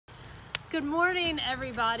Good morning,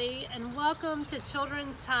 everybody, and welcome to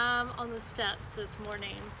Children's Time on the Steps this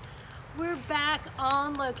morning. We're back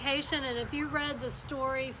on location, and if you read the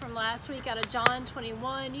story from last week out of John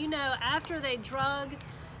 21, you know after they drug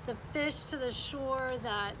the fish to the shore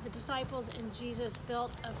that the disciples and Jesus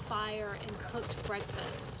built a fire and cooked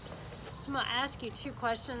breakfast. So I'm going to ask you two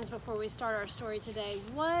questions before we start our story today.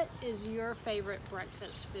 What is your favorite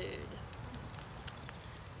breakfast food?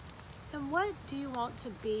 And what do you want to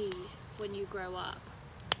be when you grow up?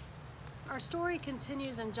 Our story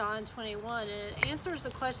continues in John 21, and it answers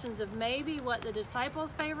the questions of maybe what the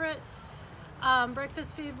disciples' favorite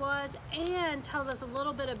breakfast food was, and tells us a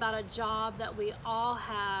little bit about a job that we all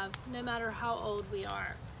have, no matter how old we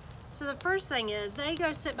are. So the first thing is they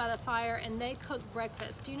go sit by the fire and they cook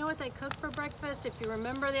breakfast. Do you know what they cooked for breakfast? If you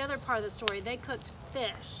remember the other part of the story, they cooked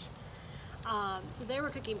fish. So they were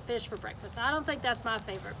cooking fish for breakfast. I don't think that's my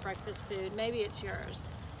favorite breakfast food. Maybe it's yours.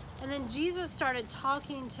 And then Jesus started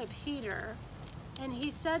talking to Peter, and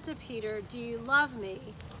he said to Peter, "Do you love me?"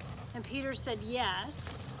 And Peter said,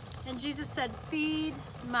 "Yes." And Jesus said, "Feed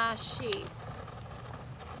my sheep."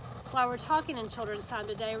 While we're talking in Children's Time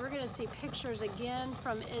today, we're going to see pictures again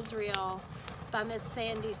from Israel by Miss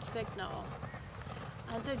Sandy Spicknell.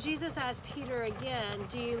 And so Jesus asked Peter again,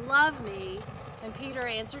 "Do you love me?" And Peter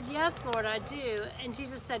answered, "Yes, Lord, I do." And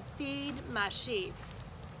Jesus said, "Feed my sheep."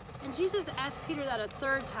 And Jesus asked Peter that a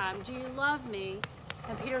third time, "Do you love me?"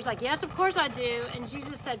 And Peter's like, "Yes, of course I do." And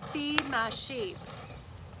Jesus said, "Feed my sheep."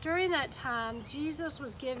 During that time, Jesus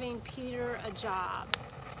was giving Peter a job.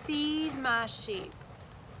 Feed my sheep.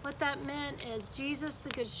 What that meant is Jesus, the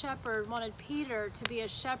Good Shepherd, wanted Peter to be a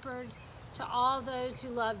shepherd to all those who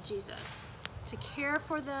love Jesus, to care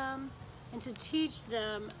for them and to teach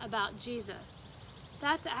them about Jesus.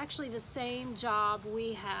 That's actually the same job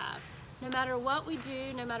we have. No matter what we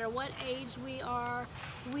do, no matter what age we are,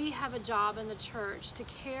 we have a job in the church to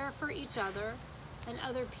care for each other and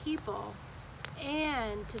other people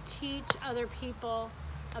and to teach other people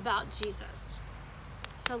about Jesus.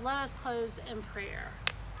 So let us close in prayer.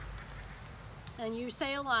 And you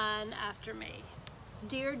say a line after me.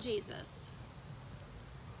 Dear Jesus,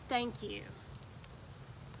 thank you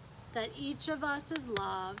that each of us is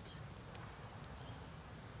loved,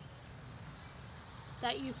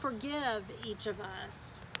 that you forgive each of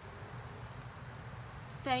us.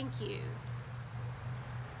 Thank you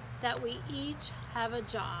that we each have a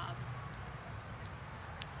job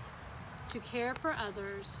to care for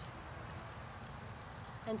others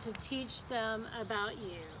and to teach them about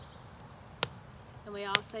you. And we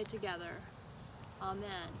all say together,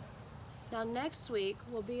 Amen. Now next week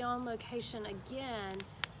we'll be on location again,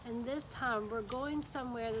 and this time we're going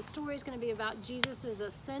somewhere. The story is going to be about Jesus'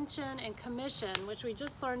 ascension and commission, which we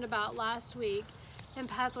just learned about last week in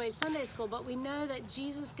Pathway Sunday School, but we know that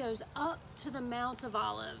Jesus goes up to the Mount of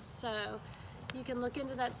Olives. So you can look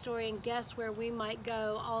into that story and guess where we might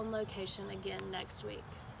go on location again next week.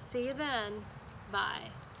 See you then. Bye.